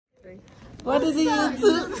What is the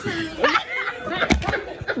YouTube?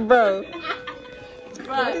 Bro.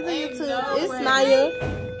 What is the YouTube? No, it's Nyiah.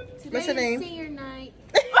 What's your name? Senior night.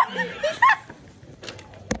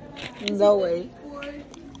 No way.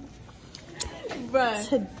 Bruh.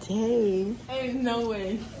 Today. Ain't no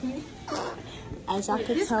way. As y'all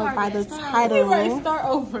can tell by the title. Start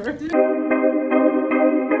over.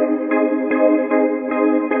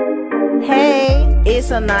 Hey, it's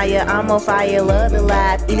Nyiah. I'm on fire, love the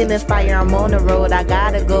life. Eating inspire, I'm on the road. I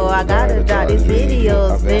gotta go, I gotta drop these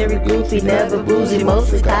videos. Very goofy, never bougie,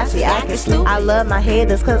 mostly classy. I can snoop. I love my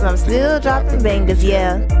haters cause I'm still dropping bangers,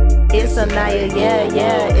 yeah. It's Nyiah,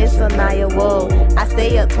 yeah, it's Nyiah, whoa. I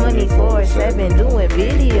stay up 24/7 doing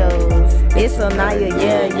videos. It's Nyiah,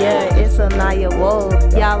 yeah, it's Nyiah, whoa.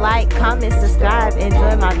 Y'all like, comment, subscribe,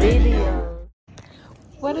 enjoy my videos.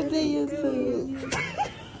 What is it, YouTube?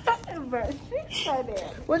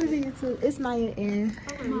 What is it, YouTube? It's Nyiah and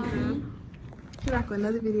we're back with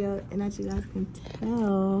another video, and as you guys can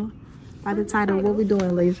tell by the title, what we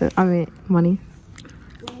doing, Laser? I mean, Money.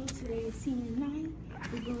 Well, today is senior night.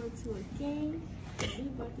 We're going to a game. We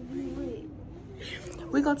about to be lit.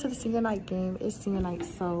 We go to the senior night game. It's senior night,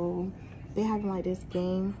 so they having like this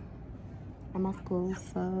game at my school.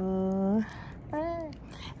 So I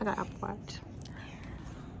got Apple Watch.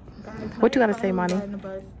 What you gotta say, Money?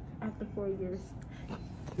 After 4 years.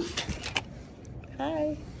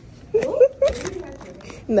 Hi.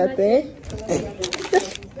 Nothing.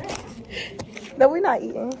 No, we're not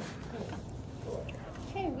eating.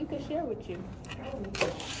 Hey, we could share with you.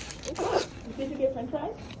 Did you get french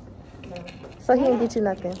fries? No. So he didn't get you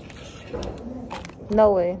nothing?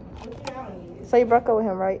 No way. So you broke up with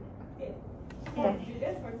him, right? Yeah.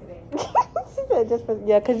 Just for today. She said just for,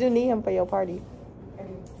 yeah, because you need him for your party.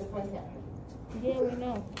 Yeah, we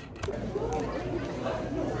know.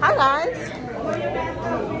 Hi guys.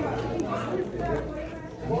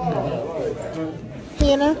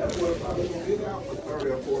 Hannah.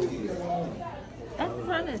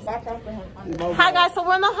 Hi guys, so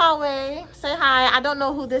we're in the hallway. Say hi. I don't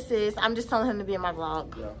know who this is. I'm just telling him to be in my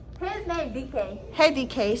vlog. His name DK. Hey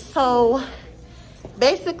DK. So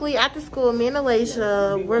basically after school, me and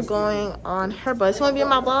Alasia, we're going on her bus. You wanna be in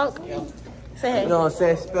my vlog? Say hey. You know what I'm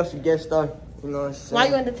saying? Special guest star. You know what I'm saying? Why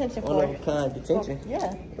you in detention for? Kind of detention.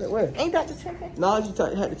 Yeah. Where? Ain't that detention? No, you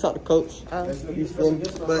had to talk to coach. Oh. You feel me?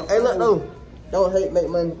 But hey, look, no. Don't hate, make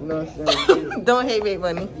money. You know what I'm saying? Don't hate, make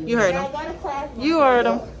money. You heard him. You heard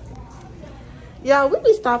him. Yeah, we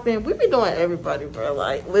be stopping. We be doing everybody, bro.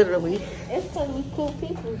 Like, literally. It's because we cool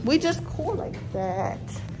people. We just cool like that.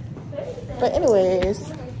 But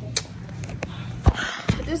anyways,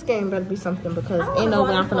 this game better be something because ain't no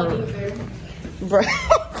way I'm gonna... Bro.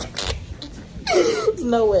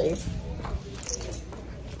 No way.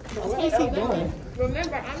 What is he doing?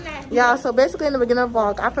 Remember, I'm not. Yeah, so basically in the beginning of the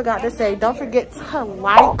vlog, I forgot to say, don't forget to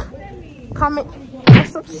like, comment, and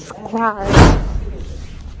subscribe.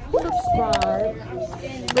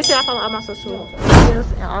 Make sure I follow all my social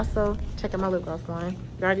medias and also check out my lip gloss line.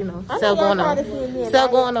 You already know. Sale going on. Sale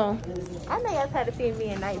going on. I know y'all tired of seeing me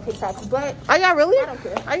and Night TikToks, but are y'all really? I don't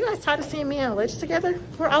care. Are you guys tired of seeing me and Lich together?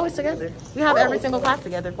 We're always together. We have every single class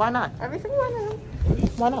together. Why not? every single one of them.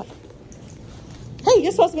 Why not? Hey,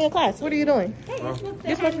 you're supposed to be in class. What are you doing? Hey,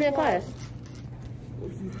 You're supposed to be in class.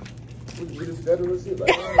 you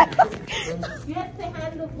have to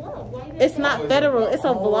have the vlog. Why you It's not federal. It's a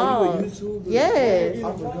vlog. Yes.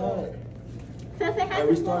 Since they have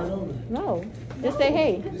the vlog. No. Just say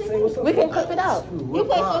hey. We can clip it out. You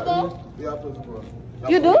play football?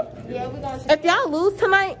 You do? Yeah, we got. If y'all lose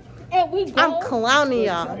tonight, And we go. I'm clowning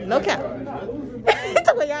y'all. No cap.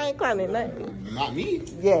 Y'all ain't clowning nothing. Not me.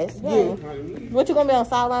 Yes, you. What you gonna be on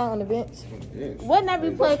sideline on the bench? Wouldn't that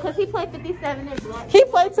be play? Because he played 57 and black. He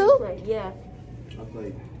played too? Yeah. I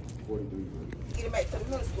played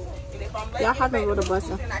 43. Y'all haven't rode a bus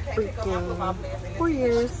in freaking 4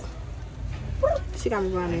 years. She got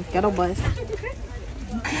me running. Ghetto bus. So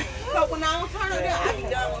when I don't turn it up, I be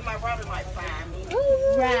done with my brother like 5 minutes.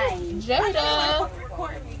 Right. Jada.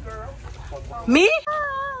 Recording me, girl. Me?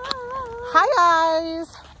 Hi guys.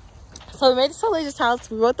 So we made it to Alicia's house.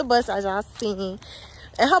 We rode the bus as y'all seen.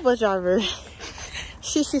 And her bus driver,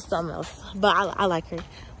 she's something else. But I like her.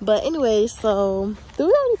 But anyway, so did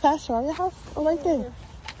we already pass your house? Oh, right there.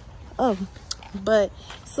 Oh. But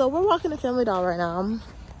so we're walking to Family Dollar right now. I'm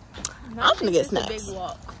gonna get snacks. Big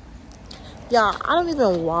walk. Yeah, I don't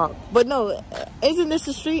even walk. But no, isn't this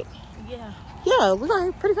the street? Yeah. Yeah, we got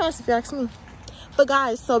here pretty fast if you ask me. But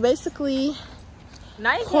guys, so basically,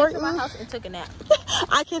 Nice came to my house and took a nap.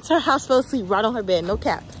 I came to her house, fell asleep right on her bed. No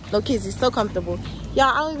cap. No kids. He's so comfortable. Y'all,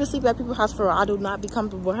 I don't even sleep at people's house for real. I do not be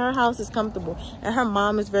comfortable. Her house is comfortable. And her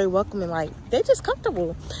mom is very welcoming. Like, they just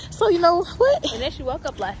comfortable. So, you know what? And then she woke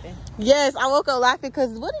up laughing. Yes, I woke up laughing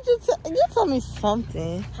because what did you tell? You told me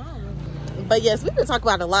something. I don't remember. But yes, we've been talking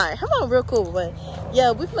about it a lot. Her mom real cool. But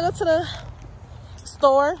yeah, we finna go to the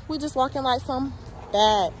store. We just walking like some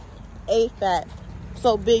bag. A-fat.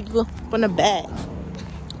 So big from the bag.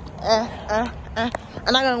 I'm not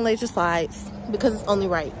gonna let you slides because it's only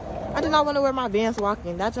right. I do not want to wear my Vans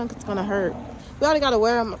walking. That junk is gonna hurt. We already gotta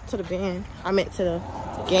wear them to the band. I meant to the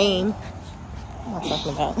game. What am I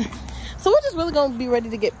talking about? So we're just really gonna be ready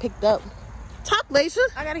to get picked up. Talk, Laisha.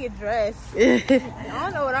 I gotta get dressed. I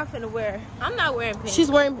don't know what I'm finna wear. I'm not wearing pink. She's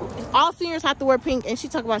wearing. All seniors have to wear pink, and she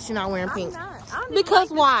talk about she not wearing pink. I'm not. I don't Because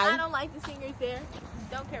like why? I don't like the seniors there.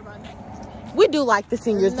 Don't care about that. We do like the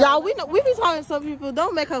seniors, No. y'all. We know we be talking to some people.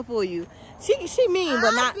 Don't make her fool you. She mean,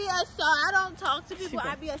 but not. I don't talk to people.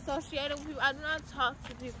 I be associated with people. I do not talk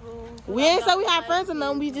to people. We ain't say we had friends in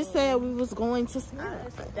them. We just said we was going to.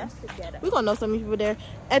 That's the ghetto. We gonna know some people there.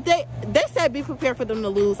 And they said be prepared for them to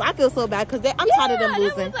lose. I feel so bad because I'm tired of them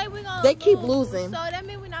losing. They keep losing. So that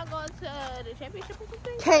means we're not going to the championship or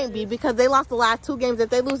something? Can't be because they lost the last 2 games. If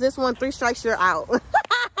they lose this one, 3 strikes, you're out.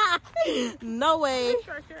 No way. 3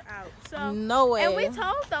 strikes, you're out. So No way. and we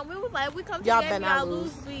told them, we was like, we come to Y'all the game, better not y'all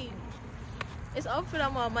lose. It's over for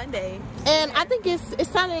them on Monday. And I think it's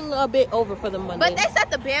sounding a bit over for them Monday. But they said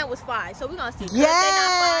the band was 5, so we're gonna see.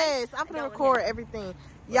 Yes, I'm gonna record everything.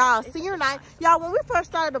 Y'all, senior night. Y'all, when we first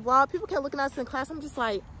started the vlog, people kept looking at us in class. I'm just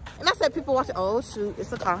like, and I said people watching. Oh shoot,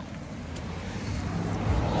 it's a car.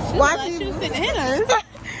 Why like she she was finna hit us?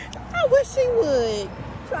 I wish she would.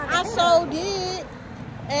 I so did.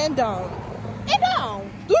 And don't.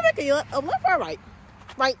 Do it make a left or right?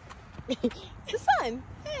 Right. The sun.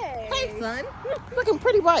 Hey, son. Looking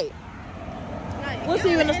pretty bright. We'll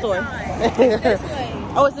see you in the store. This way.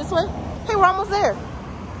 Oh, it's this way? Hey, we're almost there.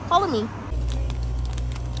 Follow me.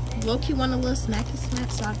 Low-key want a little snacky snack,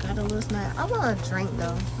 so I got a little snack. I want a drink,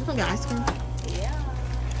 though. You gonna get ice cream?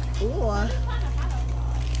 Yeah. Ooh. I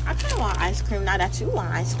kind of want ice cream now that you want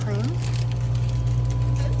ice cream.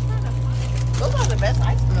 Those are the best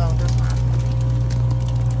ice cream. No, they're not.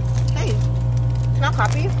 Hey, can I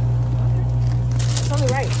copy? It's only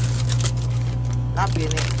right. Not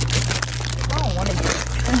being it. I don't want to get it.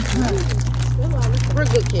 We're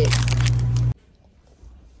good kids.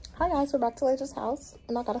 Hi guys, we're back to Laisha's house,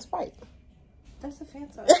 and I got a Sprite. That's a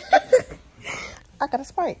fancy. I got a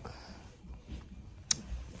Sprite.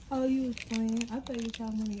 Oh, you was playing. I thought you were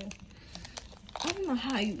trying to get. I don't know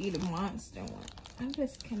how you eat a monster one. I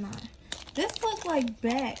just cannot. This looks like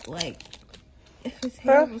back, like if his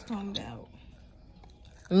hair was combed out.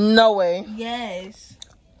 No way. Yes.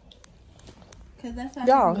 Cause that's how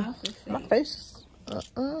Y'all, his mouth was shaped. my face.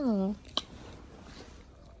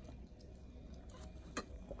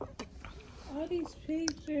 All these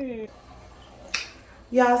pictures.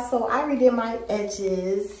 Y'all, so I redid my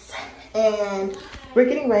edges and we're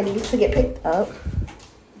getting ready to get picked up.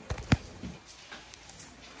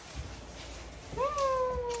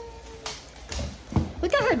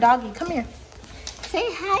 Look at her doggy. Come here. Say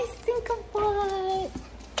hi, Stinkerbutt.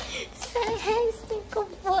 Say hey,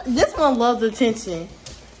 Stinkerbutt. This one loves attention.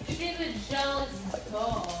 She's a jealous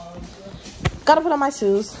dog. Gotta put on my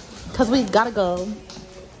shoes because we gotta go.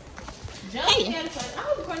 Hey.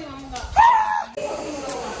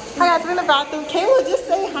 Hi guys, we're in the bathroom. Kayla, just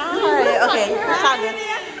say hi. Okay,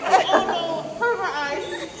 Hurt my eyes.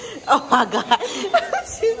 oh my god.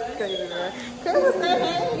 She's crazy, man. Kayla, say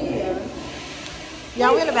hey.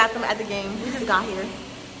 Yeah, we're in the bathroom at the game. We just got here.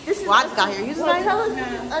 Well, I just got here. You just got here?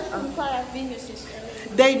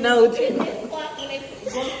 They know.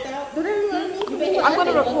 I'm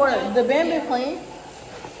gonna record. The band been playing?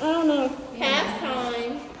 I don't know.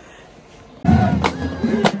 Halftime.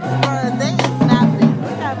 They is snapping.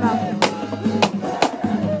 Look at that.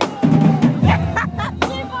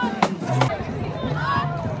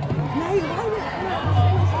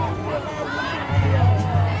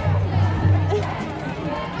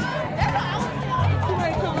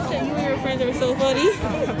 They're so funny.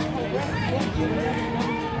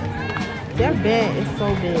 Their bed is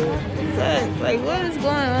so big. Sucks. Like, what is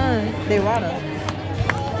going on? They rot us.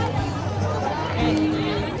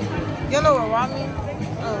 You know what raw means?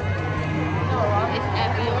 It's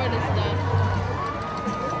Aviorda stuff.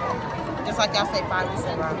 Just like y'all say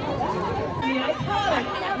 5% raw.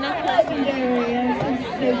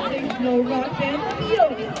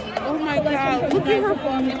 Oh my god, look at her.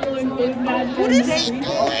 What is she doing?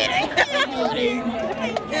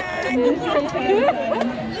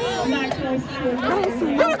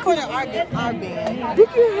 We're recording our band. Look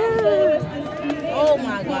at her. Oh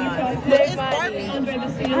my God. It's Barbie.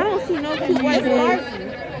 I don't see no cute white boys.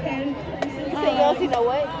 You say you don't see no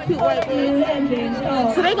what? Cute white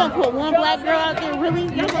boys. So they gonna put one black girl out there, really?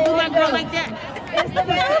 Y'all gonna do my girl like that?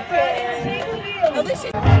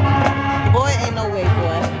 Boy, ain't no way,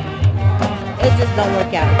 boy. It just don't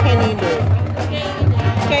work out. Can't even do it.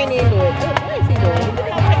 Can't even do it. What is he doing?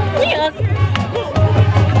 Yeah.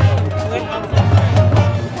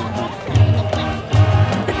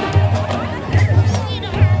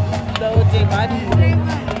 So, J-Body.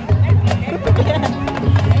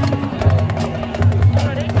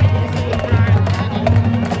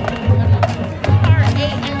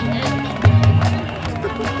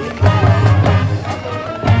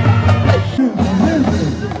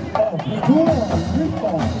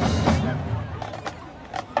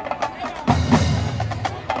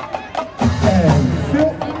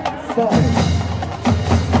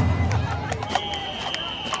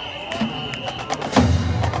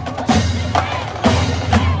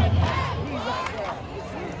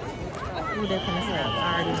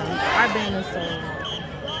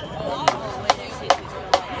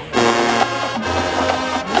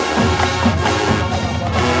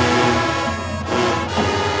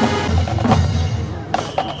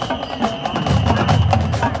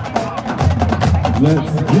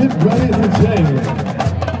 Let's get ready to jam.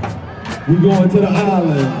 We're going to the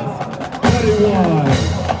islands.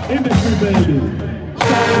 31, industry baby.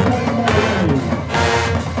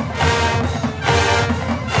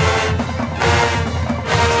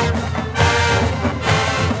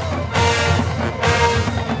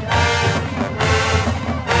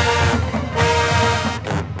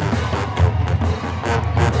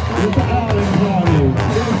 It's the island party.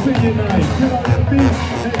 It's a singing night. Get on your feet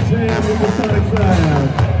and jam with the Sonic Sound.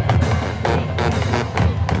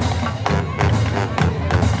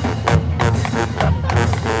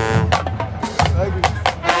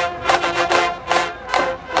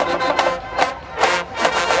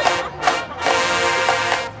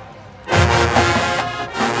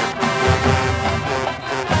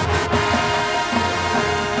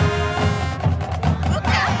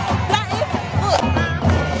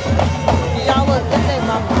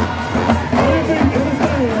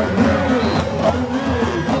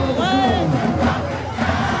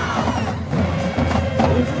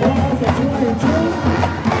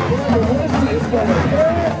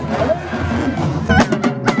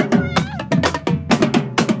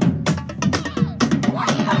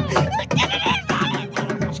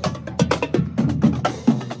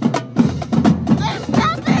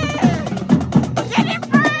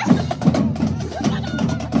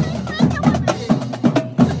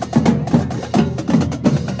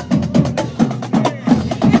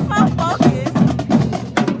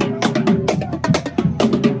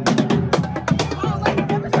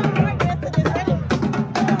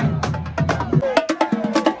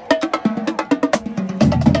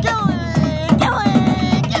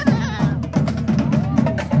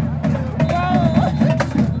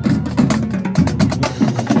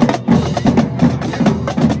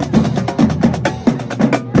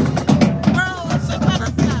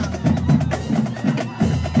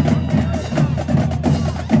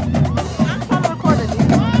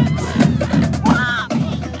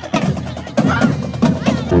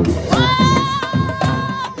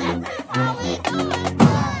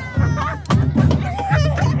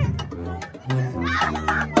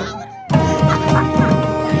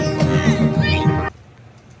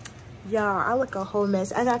 Y'all, I look a whole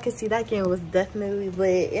mess. As y'all can see, that game was definitely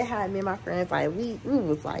lit. It had me and my friends, like, we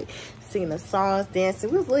was like singing the songs,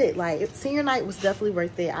 dancing. We was lit. Like, senior night was definitely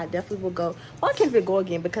worth it. I definitely will go. Well, I can't even go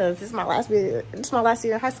again because this is my last year. It's my last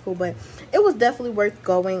year in high school, but it was definitely worth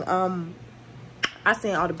going. I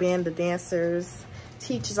seen all the band, the dancers,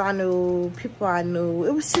 teachers I knew, people I knew.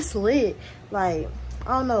 It was just lit. Like, I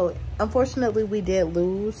don't know. Unfortunately, we did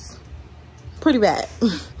lose pretty bad.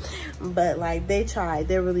 But like, they tried,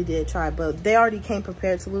 they really did try, but they already came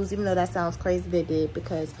prepared to lose. Even though that sounds crazy, they did,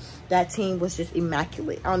 because that team was just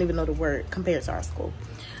immaculate. I don't even know the word compared to our school.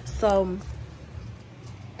 So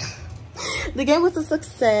the game was a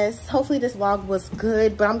success. Hopefully this vlog was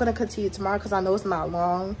good, but I'm gonna continue tomorrow because I know it's not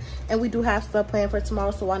long and we do have stuff planned for tomorrow,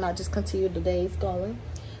 so why not just continue the days going.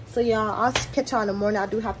 So y'all, I'll catch y'all in the morning. I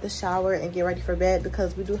do have to shower and get ready for bed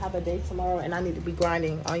because we do have a day tomorrow and I need to be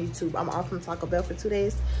grinding on YouTube. I'm off from Taco Bell for 2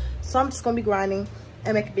 days, so I'm just gonna be grinding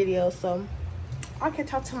and making videos. So I'll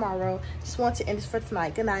catch y'all tomorrow. Just want to end this for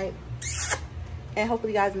tonight. Good night, and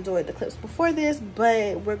hopefully you guys enjoyed the clips before this,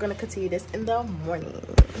 but we're gonna continue this in the morning.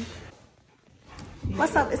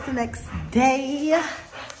 What's up? It's the next day.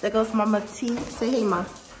 There goes Mama T. Say hey, Ma.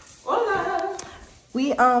 Hola.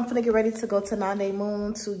 We finna get ready to go to Nande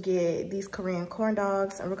Moon to get these Korean corn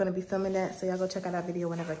dogs, and we're gonna be filming that. So y'all go check out that video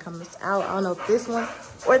whenever it comes out. I don't know if this one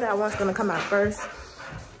or that one's gonna come out first.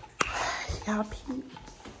 Y'all peep.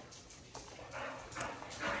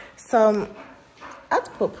 So I have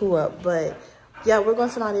to put Pooh up, but yeah, we're going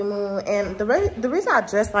to Nande Moon. And the reason I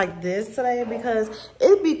dressed like this today because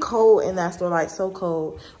it'd be cold in that store, like so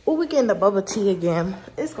cold. Oh, we're getting the bubble tea again.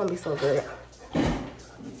 It's gonna be so good.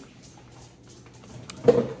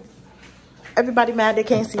 Everybody mad they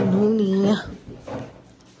can't see Looney.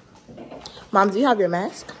 Mom, do you have your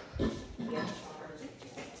mask?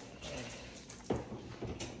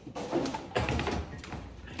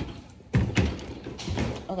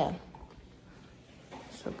 Okay.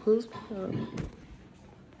 So Pooh's up.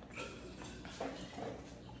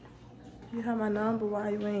 You have my number, why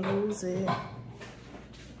you ain't use it?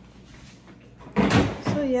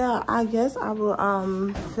 So yeah, I guess I will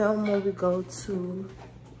film when we go to,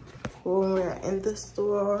 when we're in the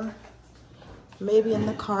store. Maybe in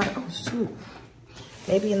the car. Oh shoot.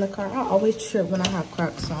 Maybe in the car. I always trip when I have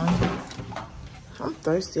Crocs on. I'm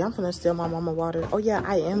thirsty. I'm finna steal my mama water. Oh yeah,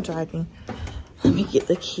 I am driving. Let me get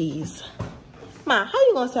the keys. Ma, how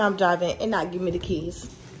you gonna say I'm driving and not give me the keys?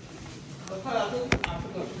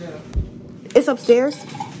 It's upstairs?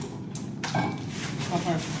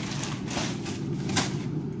 Okay.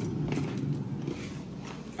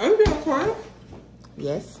 Are you being quiet?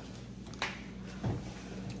 Yes.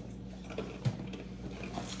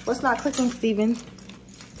 What's not clicking, Steven?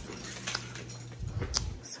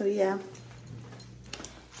 So yeah.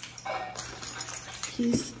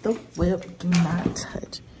 Keys the whip, do not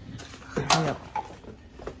touch. Yep.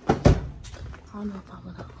 I don't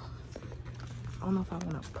know if I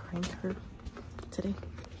wanna prank her today.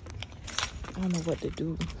 I don't know what to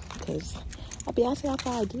do because I be asking y'all for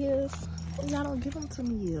ideas and y'all don't give them to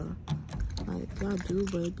me. Like y'all do,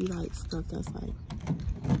 but it be like stuff that's like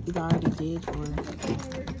you already did or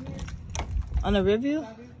on a review.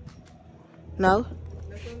 No.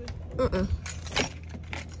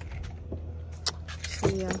 So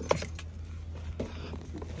yeah.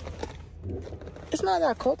 It's not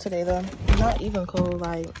that cold today though. Not even cold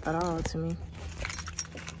like at all to me.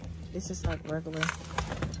 It's just like regular.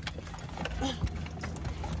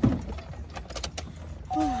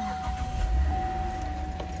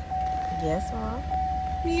 Yes, Mom?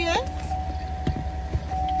 Yes.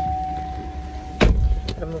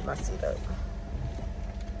 I'm gonna move my seat up.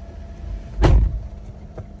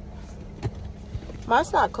 Mom,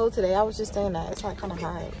 it's not cold today. I was just saying that. It's like kind of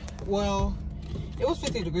hot. Well, it was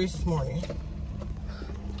 50 degrees this morning.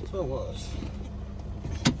 So it was.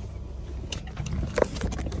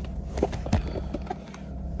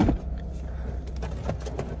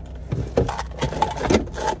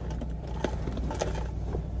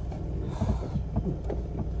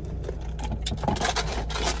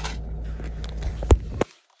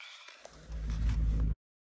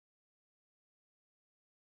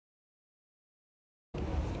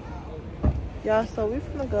 Y'all, so we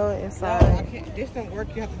finna go inside. No, I can't. This don't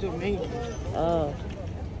work. You have to do it manually. Oh.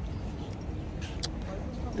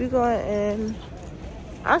 We going in.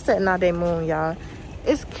 I said Nande Moon, y'all.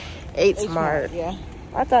 It's 8 Smart. Yeah.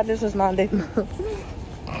 I thought this was Nande Moon.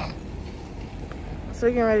 So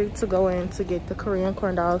we're getting ready to go in to get the Korean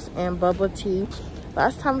corn dogs and bubble tea.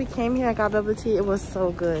 Last time we came here and got bubble tea, it was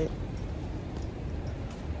so good.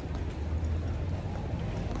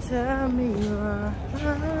 Tell me why.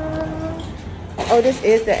 Oh, this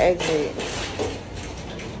is the exit.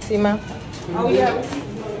 See, Ma? Oh, yeah.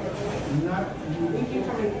 We keep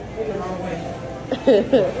coming in the wrong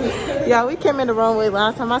way. Yeah, we came in the wrong way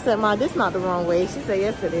last time. I said, Ma, this is not the wrong way. She said,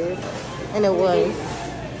 yes, it is. And it was.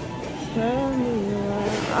 Tell me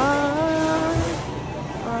why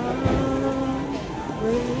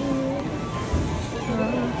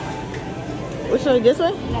which way? This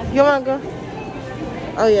way? You want to go?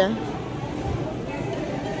 Oh, yeah.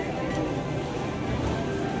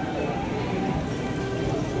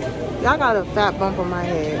 Y'all got a fat bump on my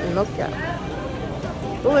head. Look at it.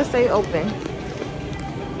 Oh, it stay open.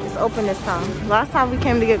 It's open this time. Last time we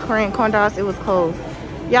came to get Korean corn dogs, it was closed.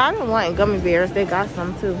 Yeah, I didn't want gummy bears. They got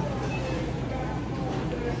some too.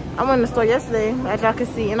 I went in the store yesterday, as y'all can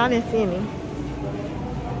see, and I didn't see any.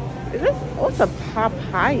 Is this? Oh, it's a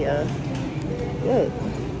papaya. Good.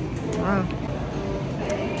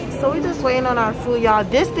 So we just waiting on our food, y'all.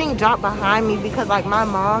 This thing dropped behind me because like my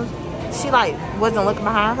mom, she like wasn't looking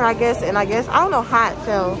behind her, I guess, and I don't know how it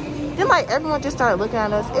fell. Then like everyone just started looking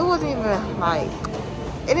at us. It wasn't even like,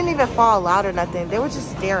 it didn't even fall out or nothing. They were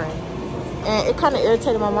just staring, and it kind of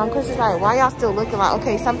irritated my mom because she's like, why y'all still looking? Like,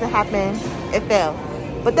 okay, something happened, it fell.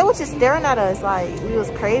 But they were just staring at us like we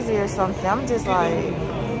was crazy or something. I'm just like,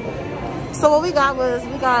 so what we got was,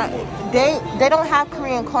 they don't have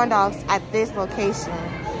Korean corn dogs at this location.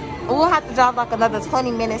 We'll have to drive like another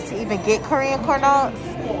 20 minutes to even get Korean corn dogs.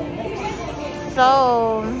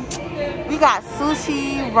 So we got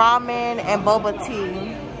sushi, ramen, and boba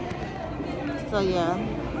tea. So yeah,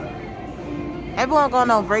 everyone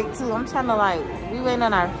going on break too. I'm trying to like, we waiting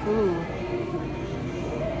on our food.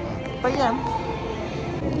 But yeah.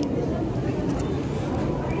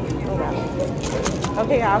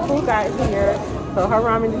 Okay, our food got here. So her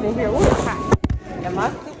ramen is in here. Ooh, it's hot. And my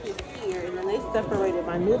soup is here. And then they separated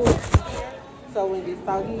my noodles here. So when it's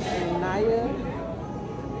soggy, and Nyiah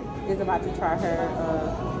is about to try her.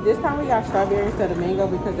 This time we got strawberry instead of mango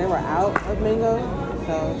because they were out of mango.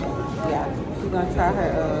 So yeah, she's gonna try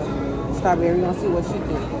her strawberry. We're gonna see what she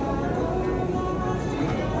thinks.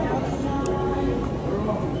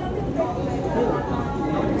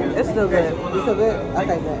 It's still good. It's still good?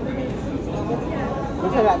 Okay, good.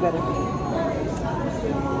 Which I got better.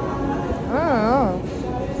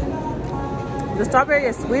 The strawberry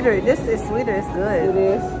is sweeter. This is sweeter. It's good. It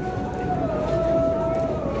is.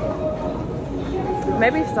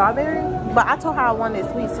 Maybe strawberry, but I told her I wanted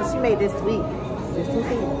it sweet, so she made this sweet. It's too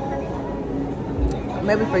sweet.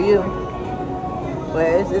 Maybe for you, but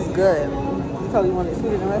it's good. You told you wanted it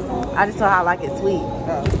sweeter than the rest of them? I just told her I like it sweet.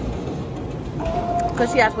 Because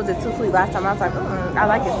she asked, was it too sweet last time? I was like, I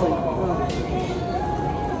like it sweet.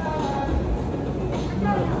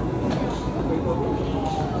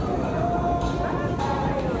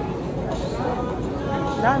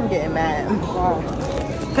 Now I'm getting mad.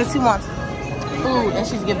 Because she wants food and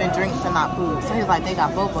she's giving drinks and not food. So he's like, they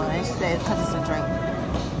got boba. And she said, because it's a drink.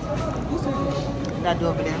 Gotta do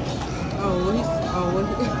over there.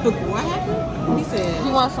 What happened? He said he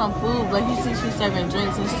wants some food, but he sees she's serving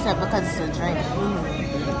drinks, and she said because it's a drink.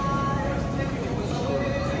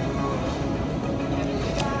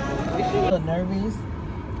 A little nervous.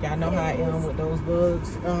 Y'all know how I am with those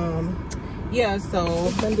bugs. Yeah,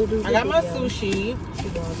 so I got my sushi.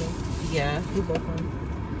 Yeah.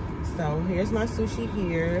 So here's my sushi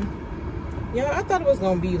here. Yeah, I thought it was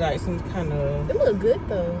gonna be like some kind of. It looked good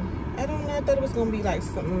though. I don't know. I thought it was gonna be like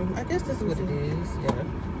something. I guess this is what it is. Yeah.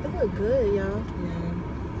 It look good, y'all. Yeah.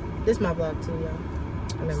 This is my vlog too, y'all.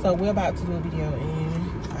 So we're about to do a video,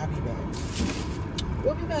 and I'll be back.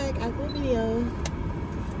 We'll be back after the video.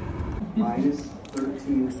 Minus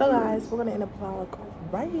 13. So guys, we're gonna end the vlog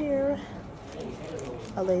right here.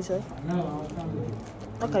 Alasia.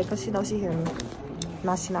 Okay, cause she knows she hear me.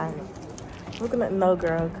 No, she not. We're gonna no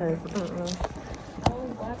girl, cause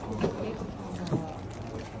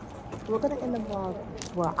we're gonna end the vlog.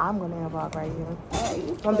 Well, I'm gonna end the vlog right here.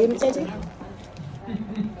 Wanna be in the changing?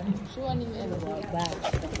 She wasn't even in the vlog. Bye.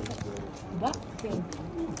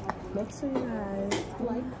 Make sure you guys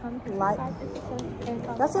like.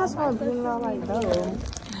 That's how I'm being all like though.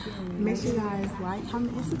 Make sure you guys like,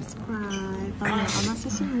 comment, and subscribe. Follow me on my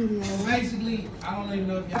social media. Basically, I don't even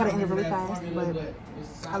know if y'all gotta end it really fast, but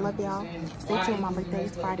I love y'all. Stay tuned. My birthday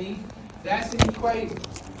is Friday. That's an equation.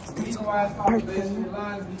 The reason why it's called basement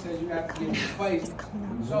lines because you have to get the equation.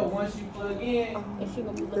 So once you plug in,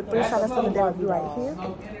 the first shout out to the down view right here.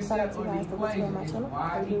 Shout out to you guys for watching on my channel.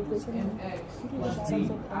 I do appreciate it. Make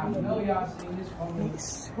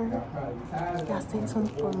sure y'all stay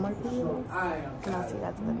tuned for more videos. And I'll see you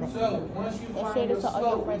guys in the next video. And share this to all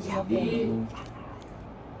your friends and your family.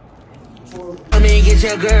 Get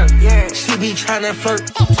your girl, yeah, she be tryna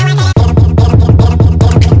flirt.